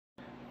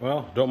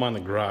Well, don't mind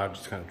the garage,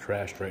 it's kind of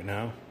trashed right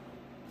now.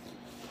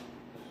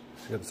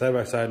 So we got the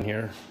side-by-side in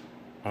here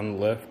on the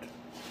lift.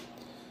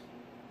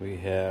 We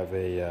have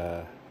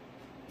a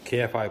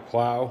KFI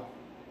plow,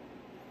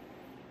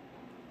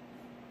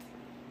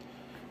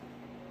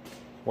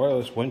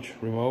 wireless winch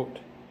remote,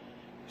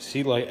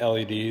 sea light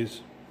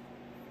LEDs.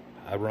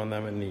 I run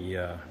them in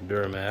the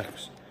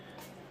Duramax.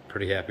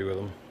 Pretty happy with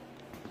them.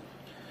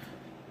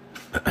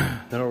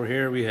 Then over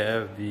here we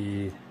have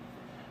the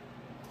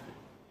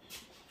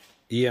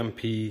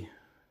EMP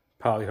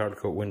poly hard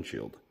coat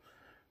windshield.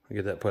 We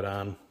get that put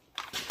on.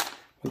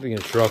 Look at the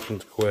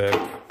instructions quick.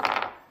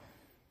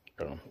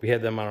 We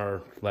had them on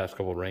our last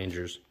couple of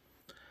Rangers.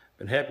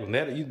 Been happy with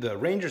that. The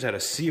Rangers had a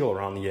seal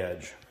around the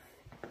edge.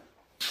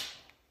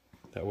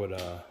 That would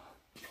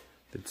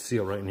it'd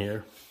seal right in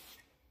here.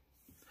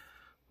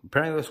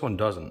 Apparently this one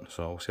doesn't,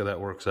 so we'll see how that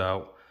works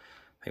out.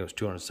 I think it was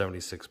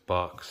 276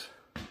 bucks.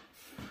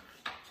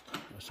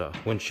 It's a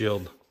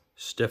windshield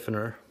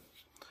stiffener.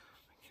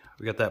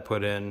 We got that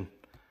put in.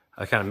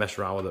 I kind of messed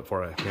around with it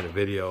before I made a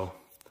video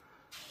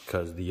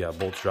because the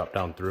bolts dropped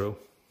down through.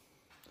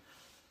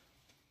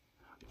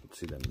 Let's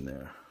see them in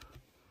there.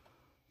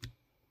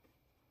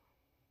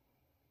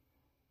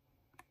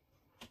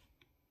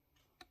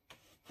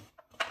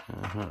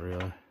 Not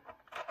really.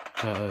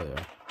 There they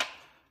are.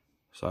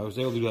 So I was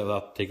able to do that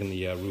without taking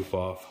the roof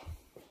off.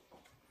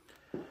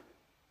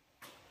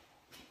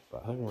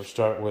 But I think we'll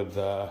start with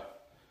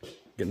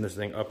getting this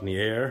thing up in the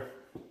air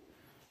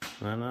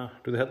and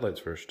do the headlights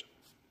first.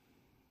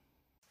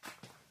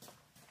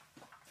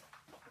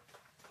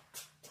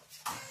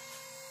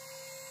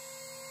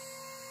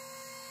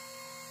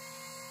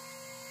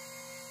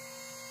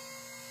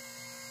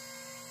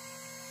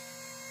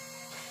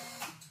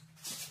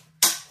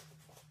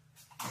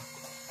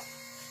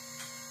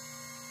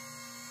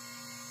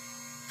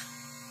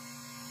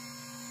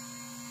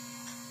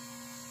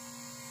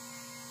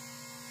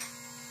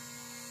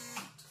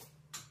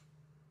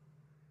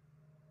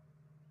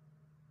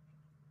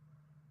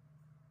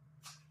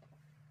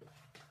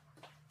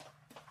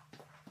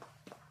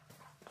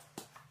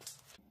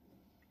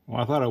 Well,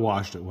 I thought I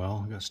washed it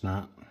well. I guess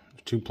not.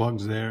 There's 2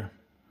 plugs there.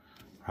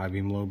 High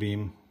beam, low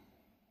beam.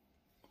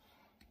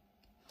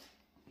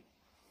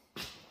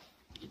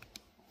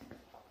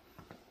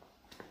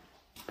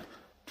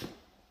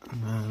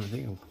 I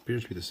think it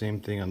appears to be the same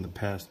thing on the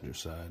passenger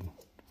side.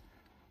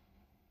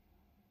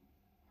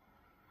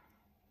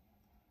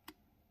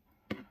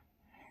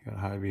 Got a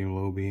high beam,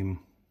 low beam.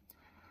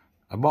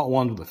 I bought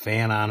one with a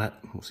fan on it.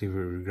 We'll see if we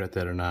regret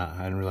that or not.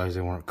 I didn't realize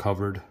they weren't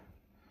covered.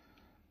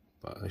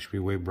 But they should be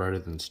way brighter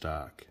than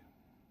stock.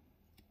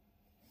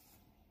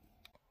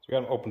 So we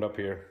got them opened up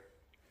here.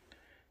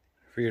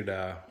 Figured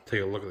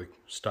take a look at the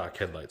stock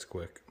headlights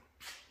quick.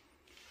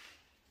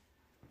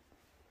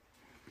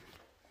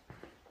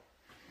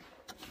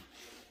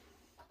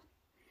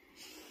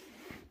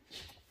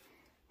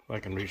 If I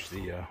can reach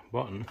the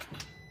button.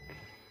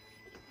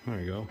 There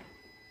you go.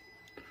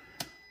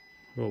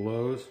 Little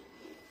lows.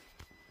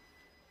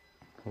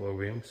 Low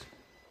beams.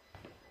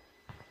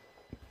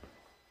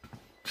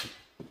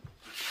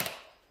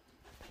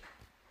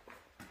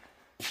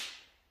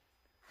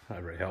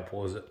 Not very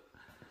helpful, is it?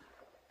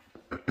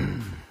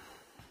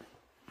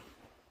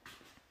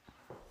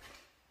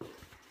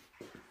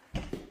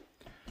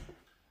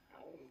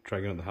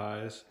 Try getting the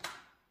highs.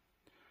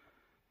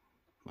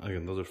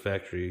 Again, those are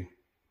factory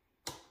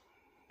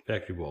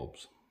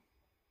bulbs.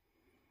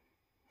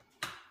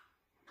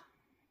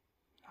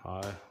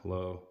 High,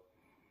 low.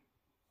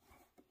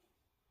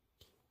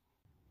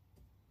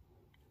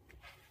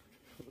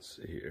 Let's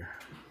see here.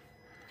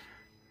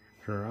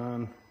 Turn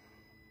on.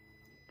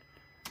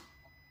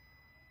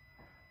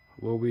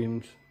 Low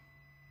beams,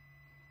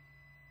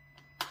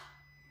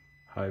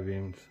 high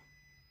beams,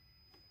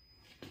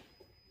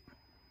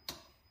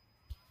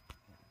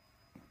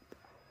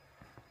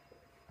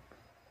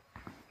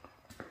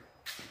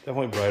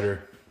 definitely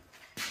brighter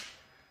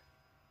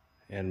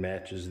and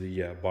matches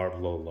the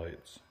barb low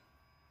lights.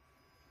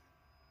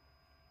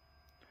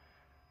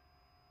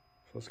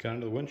 So let's get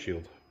into the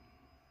windshield.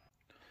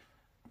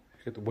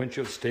 Get the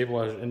windshield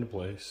stabilizer into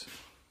place.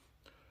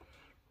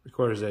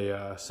 Requires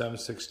a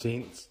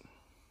 7/16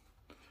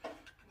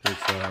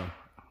 It's a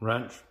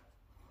wrench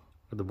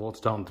with the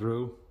bolts down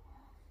through.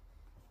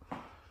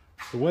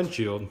 The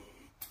windshield,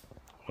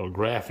 a little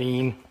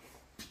graphene.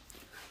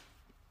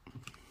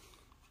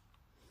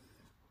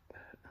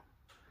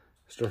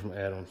 Store from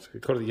Adams.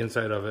 Go to the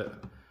inside of it.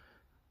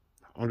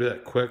 I'm gonna do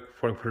that quick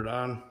before I put it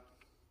on.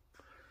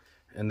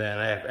 And then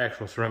I have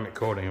actual ceramic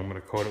coating I'm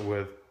gonna coat it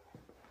with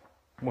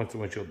once the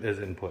windshield is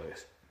in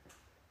place.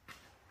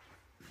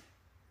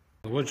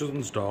 The windshield's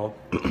installed.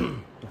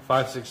 The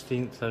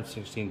 5/16,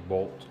 7/16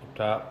 bolt up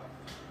top.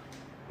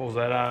 Pulls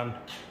that on.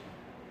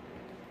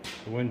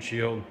 The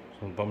windshield,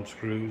 some bump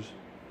screws.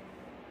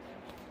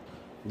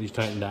 These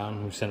tighten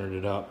down. We centered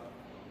it up,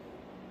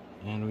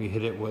 and we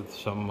hit it with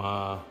some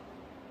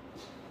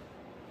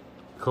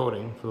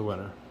coating for the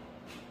winter.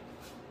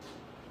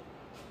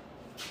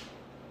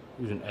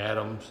 Using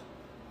Adams.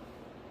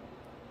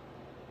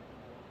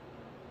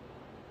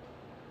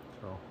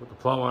 So put the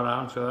plumb one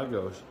on, see how that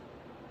goes.